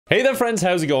Hey there friends,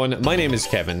 how's it going? My name is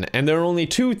Kevin, and there are only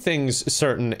two things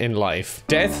certain in life.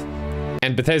 Death,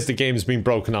 and Bethesda games being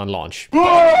broken on launch.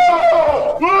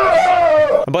 But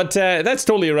that's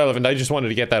totally irrelevant, I just wanted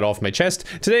to get that off my chest.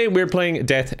 Today we're playing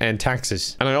Death and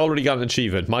Taxes, and I already got an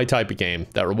achievement, my type of game,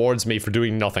 that rewards me for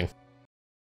doing nothing.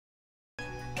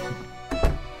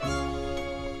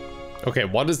 Okay,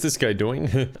 what is this guy doing?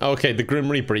 Okay, the Grim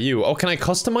Reaper, you. Oh, can I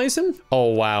customize him? Oh,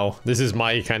 wow. This is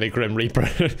my kind of Grim Reaper.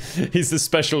 He's the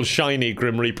special shiny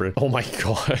Grim Reaper. Oh my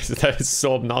god, that is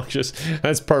so obnoxious.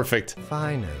 That's perfect.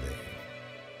 Finally,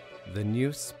 the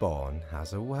new spawn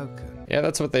has awoken. Yeah,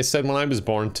 that's what they said when I was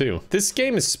born, too. This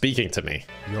game is speaking to me.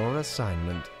 Your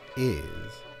assignment is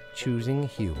choosing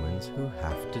humans who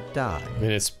have to die. I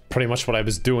mean, it's pretty much what I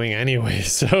was doing anyway,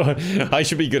 so I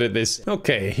should be good at this.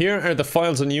 Okay, here are the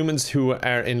files on humans who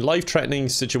are in life-threatening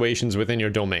situations within your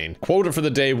domain. Quota for the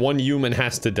day, 1 human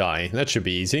has to die. That should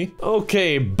be easy.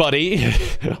 Okay, buddy.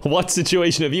 What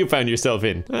situation have you found yourself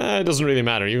in? It doesn't really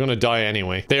matter. You're gonna die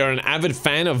anyway. They are an avid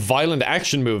fan of violent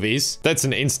action movies. That's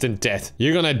an instant death.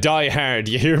 You're gonna die hard,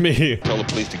 you hear me? Tell the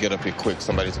police to get up here quick.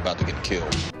 Somebody's about to get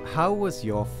killed. How was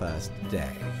your first day?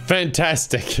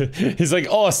 Fantastic. He's like,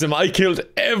 awesome, I killed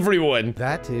everyone.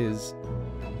 That is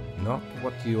not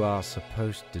what you are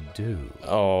supposed to do.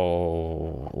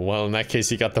 Oh, well, in that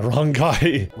case, you got the wrong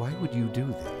guy. Why would you do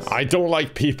this? I don't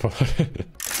like people.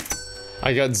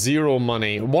 I got 0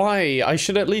 money. Why? I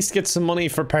should at least get some money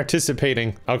for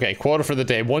participating. Okay, quota for the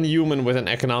day. 1 human with an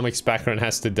economics background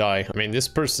has to die. I mean, this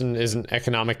person is an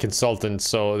economic consultant,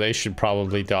 so they should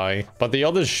probably die. But the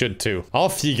others should too.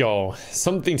 Off you go.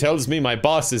 Something tells me my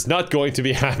boss is not going to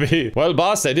be happy. Well,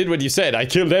 boss, I did what you said. I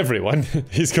killed everyone.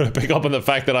 He's gonna pick up on the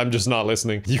fact that I'm just not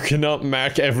listening. You cannot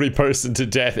mark every person to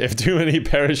death. If too many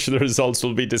perish, the results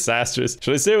will be disastrous.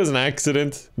 Should I say it was an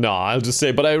accident? No, I'll just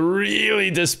say, but I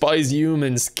really despise humans.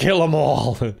 Kill them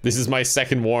all. This is my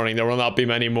second warning. There will not be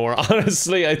many more.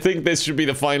 Honestly, I think this should be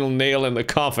the final nail in the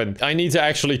coffin. I need to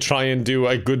actually try and do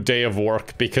a good day of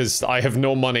work because I have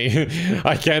no money.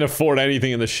 I can't afford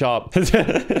anything in the shop.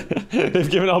 They've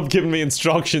given up giving me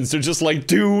instructions. They're just like,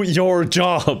 do your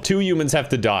job. 2 humans have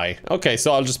to die. Okay,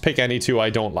 so I'll just pick any 2 I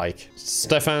don't like.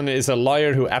 Stefan is a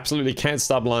liar who absolutely can't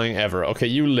stop lying ever. Okay,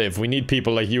 you live. We need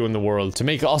people like you in the world to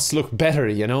make us look better,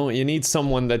 you know? You need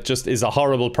someone that just is a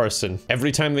horrible person.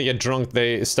 Every time they get drunk,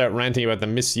 they start ranting about the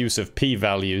misuse of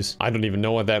p-values. I don't even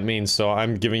know what that means, so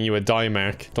I'm giving you a die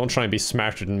mark. Don't try and be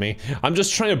smarter than me. I'm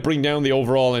just trying to bring down the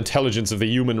overall intelligence of the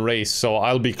human race, so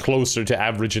I'll be closer to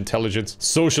average intelligence.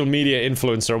 Social media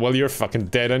influencer, well, you're fucking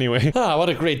dead anyway. Ah, what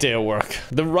a great day of work.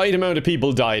 The right amount of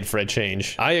people died for a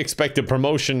change. I expect a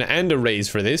promotion and a raise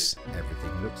for this.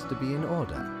 Everything looks to be in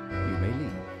order. You may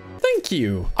leave. Thank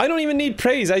you. I don't even need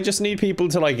praise. I just need people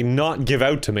to like not give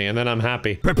out to me and then I'm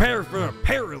happy. Prepare for a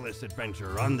perilous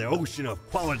adventure on the ocean of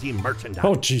quality merchandise.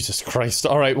 Oh, Jesus Christ.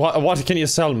 All right, what can you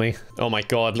sell me? Oh my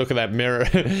God, look at that mirror.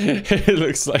 It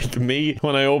looks like me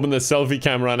when I opened the selfie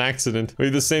camera on accident. We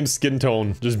have the same skin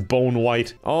tone, just bone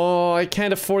white. Oh, I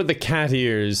can't afford the cat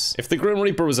ears. If the Grim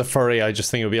Reaper was a furry, I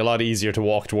just think it would be a lot easier to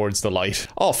walk towards the light.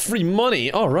 Oh, free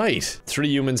money. All right. 3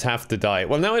 humans have to die.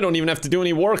 Well, now I don't even have to do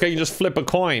any work. I can just flip a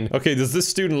coin. Okay, does this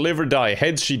student live or die?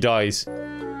 Heads, she dies.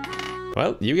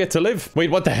 Well, you get to live. Wait,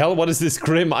 what the hell? What is this,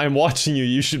 Grim? I'm watching you.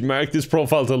 You should mark this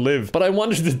profile to live. But I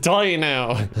wanted to die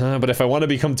now. But if I want to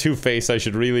become Two-Face, I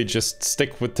should really just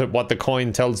stick with what the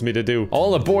coin tells me to do.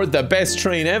 All aboard the best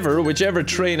train ever, whichever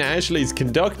train Ashley's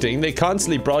conducting, they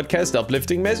constantly broadcast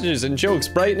uplifting messages and jokes,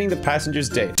 brightening the passenger's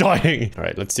day. Dying. All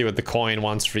right, let's see what the coin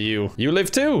wants for you. You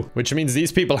live too, which means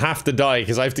these people have to die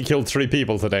because I have to kill 3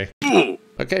 people today.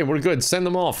 Okay, we're good. Send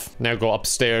them off. Now go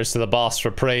upstairs to the boss for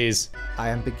praise. I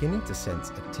am beginning to sense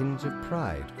a tinge of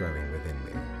pride growing within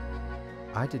me.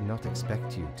 I did not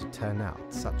expect you to turn out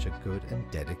such a good and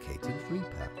dedicated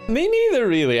Reaper. Me neither,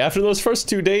 really. After those first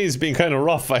 2 days being kind of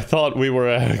rough, I thought we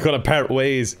were gonna part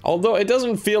ways. Although it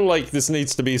doesn't feel like this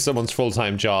needs to be someone's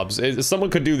full-time jobs. Someone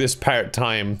could do this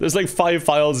part-time. There's like 5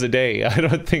 files a day. I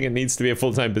don't think it needs to be a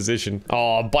full-time position.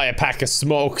 Oh, buy a pack of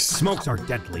smokes. Smokes are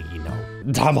deadly, you know.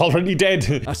 I'm already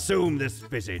dead. Assume this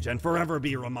visage and forever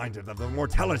be reminded of the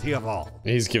mortality of all.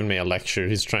 He's giving me a lecture.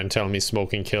 He's trying to tell me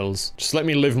smoking kills. Just let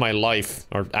me live my life.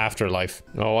 Or afterlife.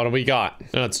 Oh, what do we got?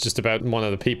 Oh, it's just about one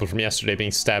of the people from yesterday being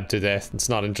stabbed to death. It's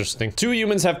not interesting. 2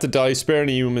 humans have to die. Spare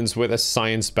any humans with a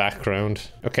science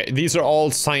background. Okay, these are all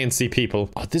sciencey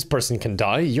people. Oh, this person can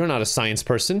die. You're not a science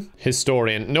person.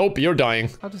 Historian. Nope, you're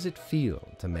dying. How does it feel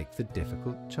to make the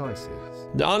difficult choices?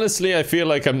 Honestly, I feel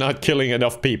like I'm not killing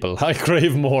enough people. I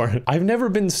crave more. I've never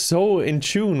been so in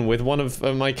tune with one of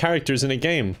my characters in a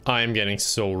game. I'm getting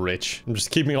so rich. I'm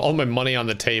just keeping all my money on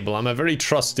the table. I'm a very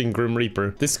trusting Grim Reaper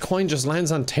sleeper. This coin just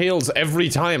lands on tails every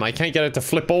time. I can't get it to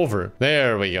flip over.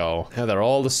 There we go. Yeah, they're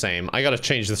all the same. I gotta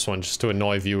change this one just to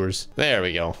annoy viewers. There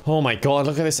we go. Oh my god,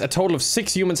 look at this. A total of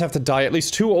 6 humans have to die. At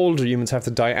least 2 older humans have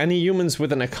to die. Any humans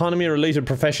with an economy-related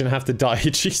profession have to die.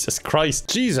 Jesus Christ.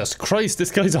 Jesus Christ,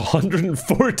 this guy's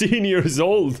 114 years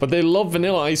old. But they love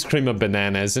vanilla ice cream and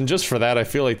bananas, and just for that, I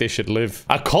feel like they should live.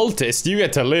 A cultist? You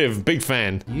get to live. Big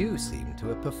fan. You seem to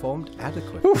have performed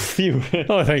adequately. Ooh, phew.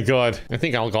 Oh, thank god. I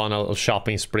think I'll go on a little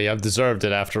shopping spree. I've deserved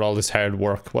it after all this hard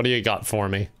work. What do you got for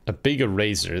me? A big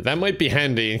eraser. That might be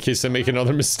handy in case I make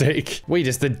another mistake. Wait,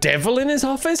 is the devil in his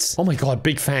office? Oh my god,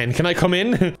 big fan. Can I come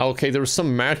in? Okay, there was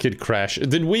some market crash.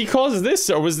 Did we cause this,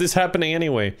 or was this happening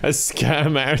anyway? A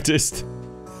scam artist.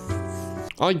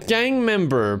 A gang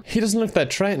member. He doesn't look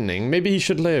that threatening. Maybe he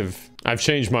should live. I've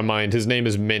changed my mind. His name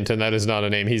is Mint, and that is not a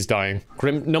name. He's dying.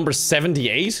 Grim number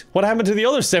 78? What happened to the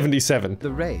other 77?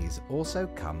 The raise also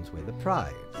comes with a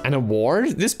prize. An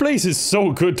award? This place is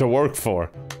so good to work for.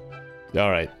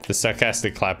 Alright, the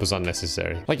sarcastic clap was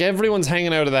unnecessary. Like, everyone's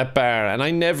hanging out of that bar, and I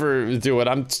never do it.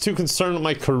 I'm too concerned with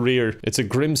my career. It's a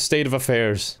grim state of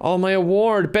affairs. Oh, my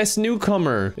award, best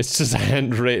newcomer. It's just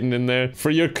handwritten in there. For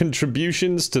your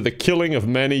contributions to the killing of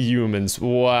many humans.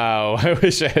 Wow, I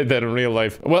wish I had that in real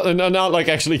life. Well, no, not like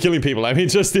actually killing people. I mean,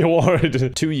 just the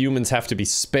award. 2 humans have to be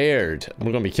spared.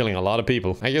 We're gonna be killing a lot of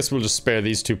people. I guess we'll just spare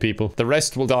these 2 people. The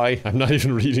rest will die. I'm not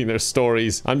even reading their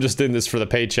stories. I'm just in this for the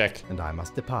paycheck. And I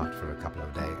must depart for a couple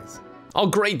of days. Oh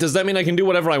great, does that mean I can do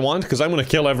whatever I want? Because I'm gonna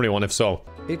kill everyone if so.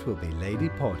 It will be Lady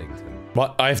Portington.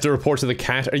 What? I have to report to the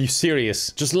cat? Are you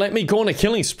serious? Just let me go on a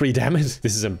killing spree, damn it.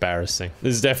 This is embarrassing.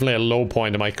 This is definitely a low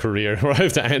point in my career where I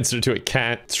have to answer to a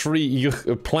cat. 3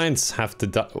 plants have to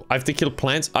die. I have to kill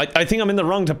plants? I think I'm in the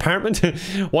wrong department.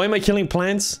 Why am I killing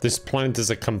plants? This plant is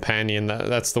a companion.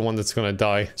 That's the one that's gonna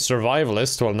die.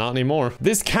 Survivalist? Well, not anymore.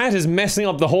 This cat is messing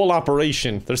up the whole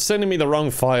operation. They're sending me the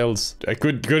wrong files.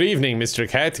 Good evening, Mr.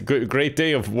 Cat. Great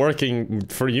day of working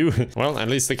for you. Well, at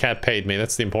least the cat paid me.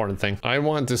 That's the important thing. I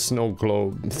want a snow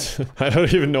globe. I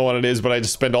don't even know what it is, but I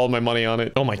just spent all my money on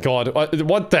it. Oh my god.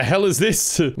 What the hell is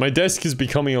this? My desk is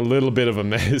becoming a little bit of a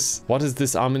mess. What is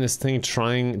this ominous thing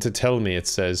trying to tell me, it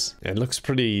says? It looks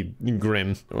pretty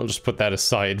grim. We'll just put that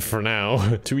aside for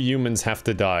now. 2 humans have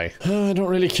to die. I don't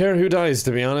really care who dies,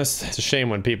 to be honest. It's a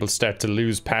shame when people start to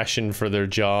lose passion for their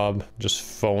job. Just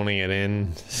phoning it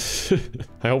in.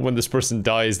 I hope when this person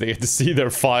dies, they get to see their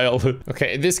file.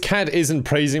 Okay, this cat isn't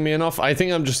praising me enough. I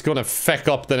think I'm just gonna feck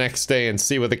up the next day and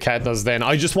see what the cat does then.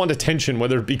 I just want attention,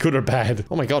 whether it be good or bad.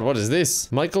 Oh my god, what is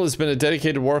this? Michael has been a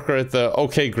dedicated worker at the...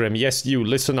 Okay, Grim, yes, you,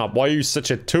 listen up. Why are you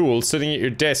such a tool, sitting at your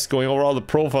desk, going over all the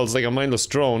profiles like a mindless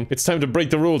drone? It's time to break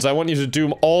the rules. I want you to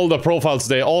do all the profiles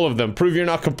today, all of them. Prove you're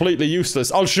not completely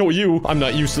useless. I'll show you. I'm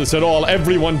not useless at all.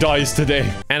 Everyone dies today.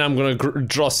 And I'm gonna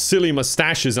draw silly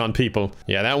mustaches on people.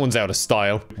 Yeah, that one's out of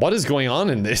style. What is going on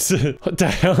in this? What the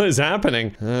hell is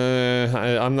happening?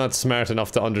 I'm not smart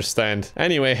enough to understand.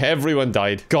 Anyway, everyone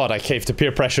died. God, I cave to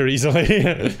peer pressure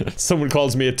easily. Someone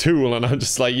calls me a tool and I'm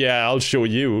just like, yeah, I'll show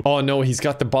you. Oh no, he's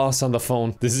got the boss on the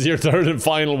phone. This is your 3rd and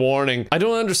final warning. I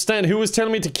don't understand. Who was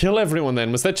telling me to kill everyone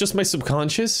then? Was that just my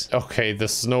subconscious? Okay, the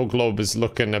snow globe is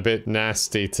looking a bit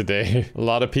nasty today. A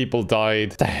lot of people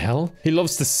died. What the hell? He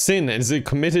loves to sin and is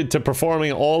committed to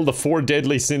performing all the 4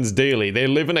 deadly sins daily. They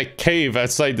live in a cave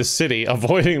outside the city,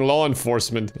 avoiding law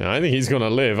enforcement. I think he's gonna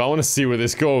live. I want to see where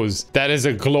this goes. That is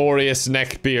a glorious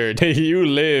neck beard. You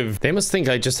live. They must think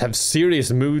I just have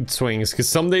serious mood swings, because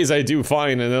some days I do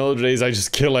fine and other days I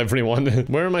just kill everyone.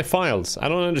 Where are my files? I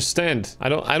don't understand. I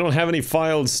don't have any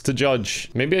files to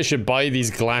judge. Maybe I should buy these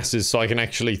glasses so I can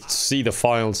actually see the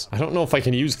files. I don't know if I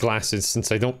can use glasses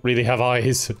since I don't really have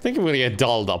eyes. I think I'm gonna get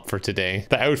dolled up for today.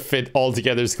 The outfit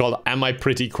altogether is called Am I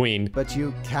Pretty Queen? But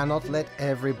you cannot let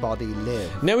everybody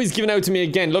live. Now he's giving out to me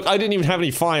again. Look, I didn't even have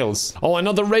any files. Oh,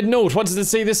 another red note. What does it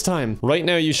say this time? Right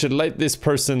now, you should let this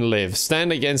person live.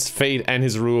 Stand against fate and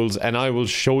his rules, and I will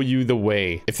show you the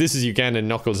way. If this is Uganda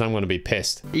Knuckles, I'm gonna be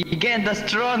pissed. Uganda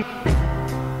strong.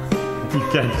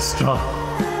 Uganda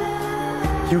strong.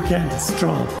 Uganda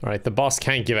strong. Alright, the boss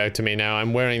can't give out to me now.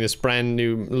 I'm wearing this brand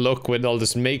new look with all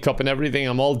this makeup and everything.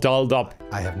 I'm all dolled up.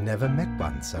 I have never met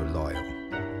one so loyal.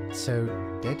 So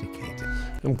dedicated.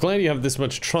 I'm glad you have this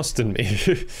much trust in me.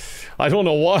 I don't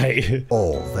know why.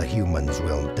 All the humans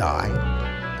will die.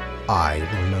 I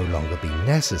will no longer be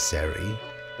necessary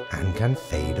and can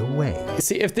fade away.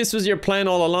 See, if this was your plan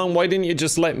all along, why didn't you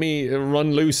just let me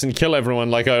run loose and kill everyone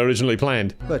like I originally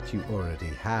planned? But you already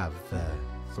have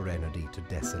threnody to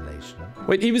desolation.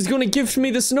 Wait, he was gonna gift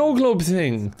me the snow globe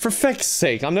thing. For feck's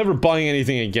sake, I'm never buying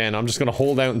anything again. I'm just gonna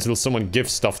hold out until someone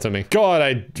gifts stuff to me. God,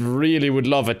 I really would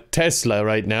love a Tesla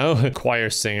right now. Choir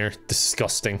singer.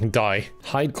 Disgusting. Die.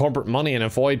 Hide corporate money and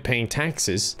avoid paying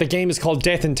taxes. The game is called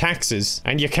Death and Taxes,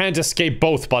 and you can't escape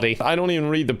both, buddy. I don't even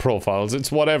read the profiles.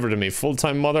 It's whatever to me.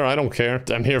 Full-time mother, I don't care.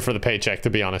 I'm here for the paycheck, to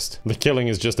be honest. The killing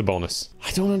is just a bonus.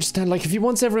 I don't understand. Like, if he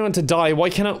wants everyone to die, why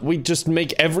cannot we just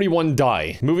make everyone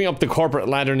die? Moving up the corporate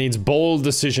ladder needs bold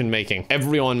decision-making.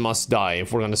 Everyone must die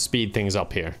if we're gonna speed things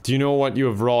up here. Do you know what you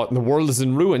have wrought? The world is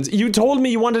in ruins. You told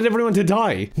me you wanted everyone to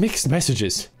die. Mixed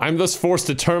messages. I'm thus forced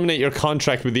to terminate your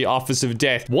contract with the Office of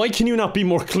Death. Why can you not be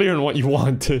more clear on what you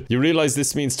want? You realize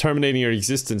this means terminating your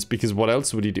existence, because what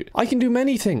else would you do? I can do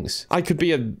many things. I could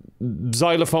be a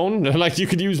xylophone. Like, you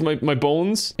could use my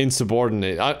bones.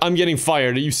 Insubordinate. I'm getting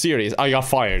fired. Are you serious? I got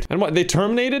fired. And what? They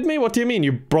terminated me? What do you mean?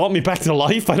 You brought me back to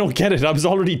life? I don't get it. I was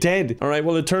already dead. Alright,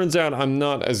 well, it turns out I'm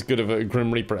not as good of a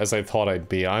Grim Reaper as I thought I'd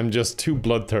be. I'm just too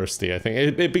bloodthirsty, I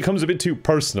think. It becomes a bit too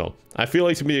personal. I feel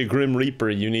like to be a Grim Reaper,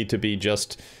 you need to be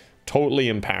just totally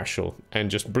impartial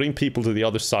and just bring people to the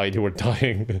other side who are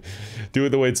dying. Do it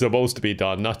the way it's supposed to be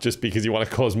done, not just because you want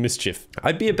to cause mischief.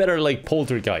 I'd be a better, like,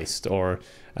 poltergeist or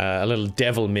a little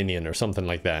devil minion or something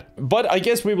like that. But I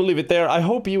guess we will leave it there. I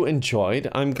hope you enjoyed.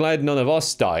 I'm glad none of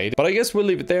us died, but I guess we'll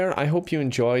leave it there. I hope you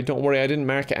enjoyed. Don't worry, I didn't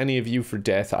mark any of you for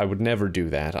death. I would never do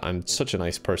that. I'm such a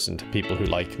nice person to people who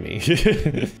like me.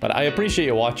 But I appreciate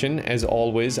you watching, as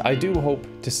always. I do hope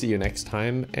to see you next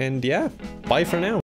time, and yeah, bye for now.